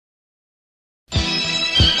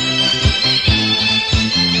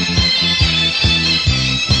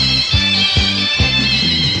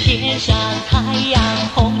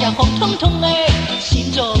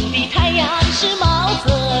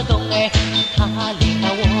他领导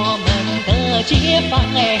我们的解放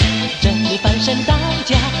哎，真理翻身当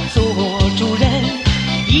家做主人，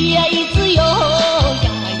咿呀咿自由，呀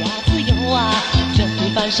呀自由啊，真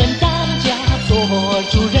理翻身当家做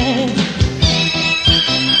主人。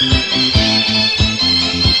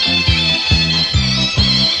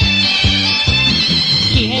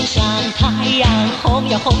天上太阳红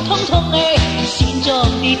呀红彤彤哎，心中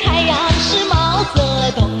的太阳是毛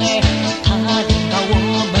泽东哎，他领导我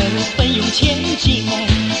们奋勇前进哎，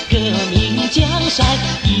革命江山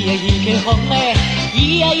一呀一片红哎，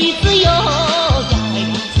一呀一自由，呀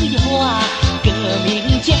呀自由啊，革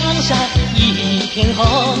命江山一片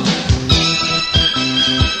红。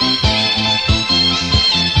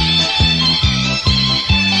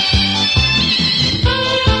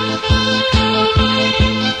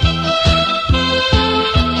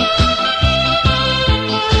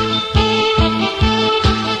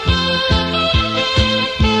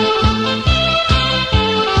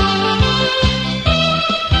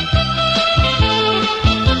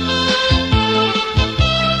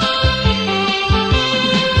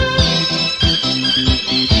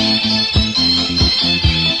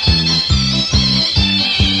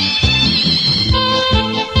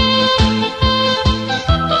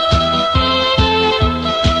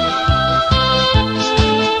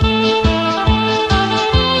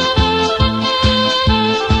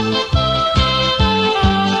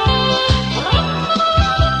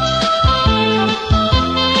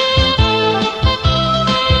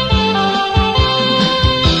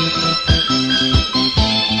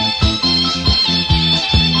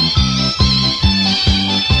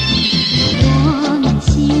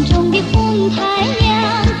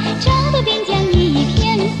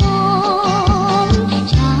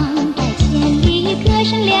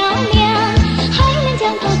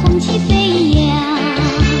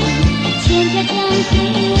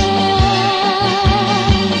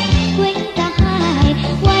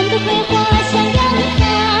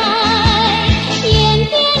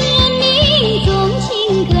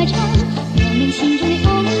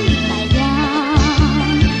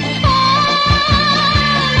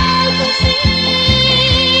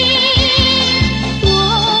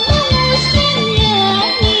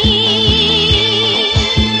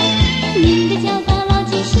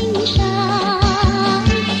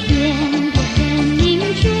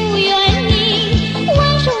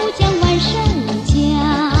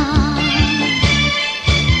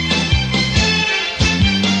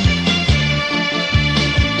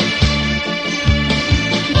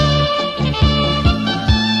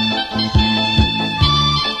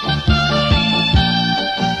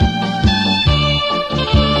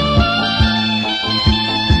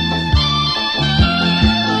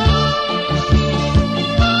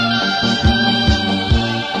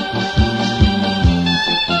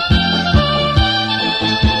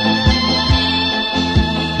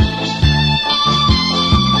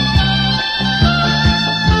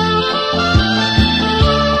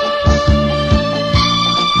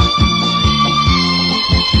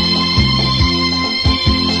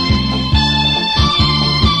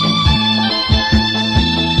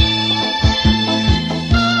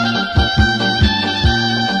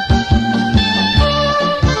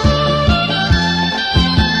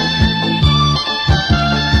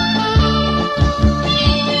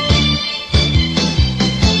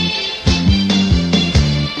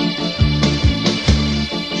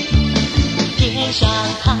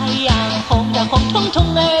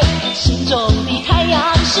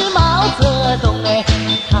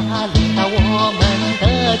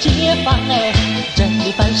解放哎，真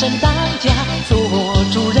理翻身当家做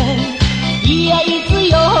主人，咿呀咿自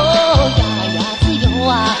由，呀呀自由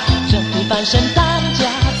啊，真理翻身当家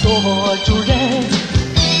做主人。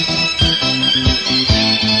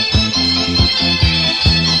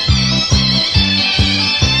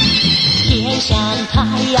天上太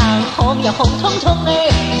阳红呀红彤彤哎，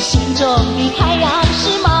心中的太阳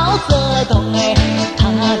是毛泽东哎，他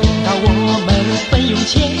领导我们奋勇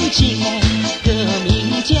前进哎，革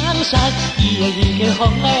命江山一呀一片红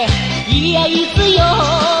哎，咿呀咿自由，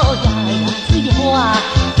呀呀自由啊，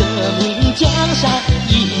革命江山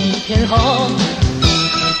一片红。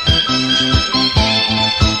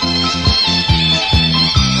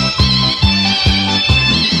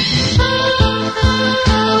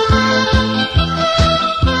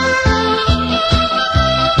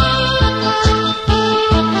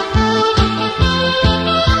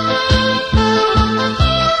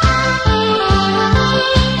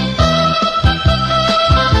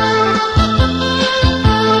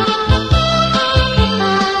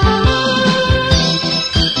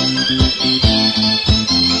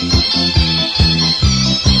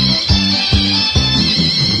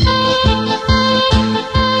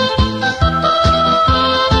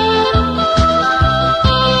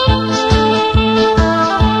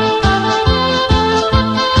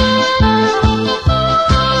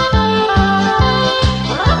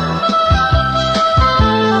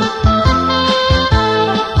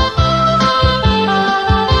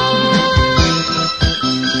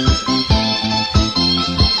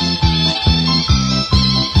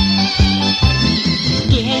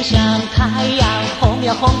太阳红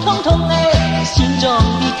呀红彤彤哎，心中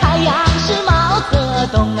的太阳是毛泽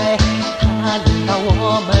东哎，他领导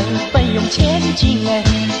我们奋勇前进哎，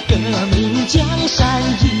革命江山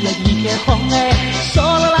一片红哎，嗦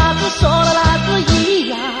啦啦子嗦啦啦子。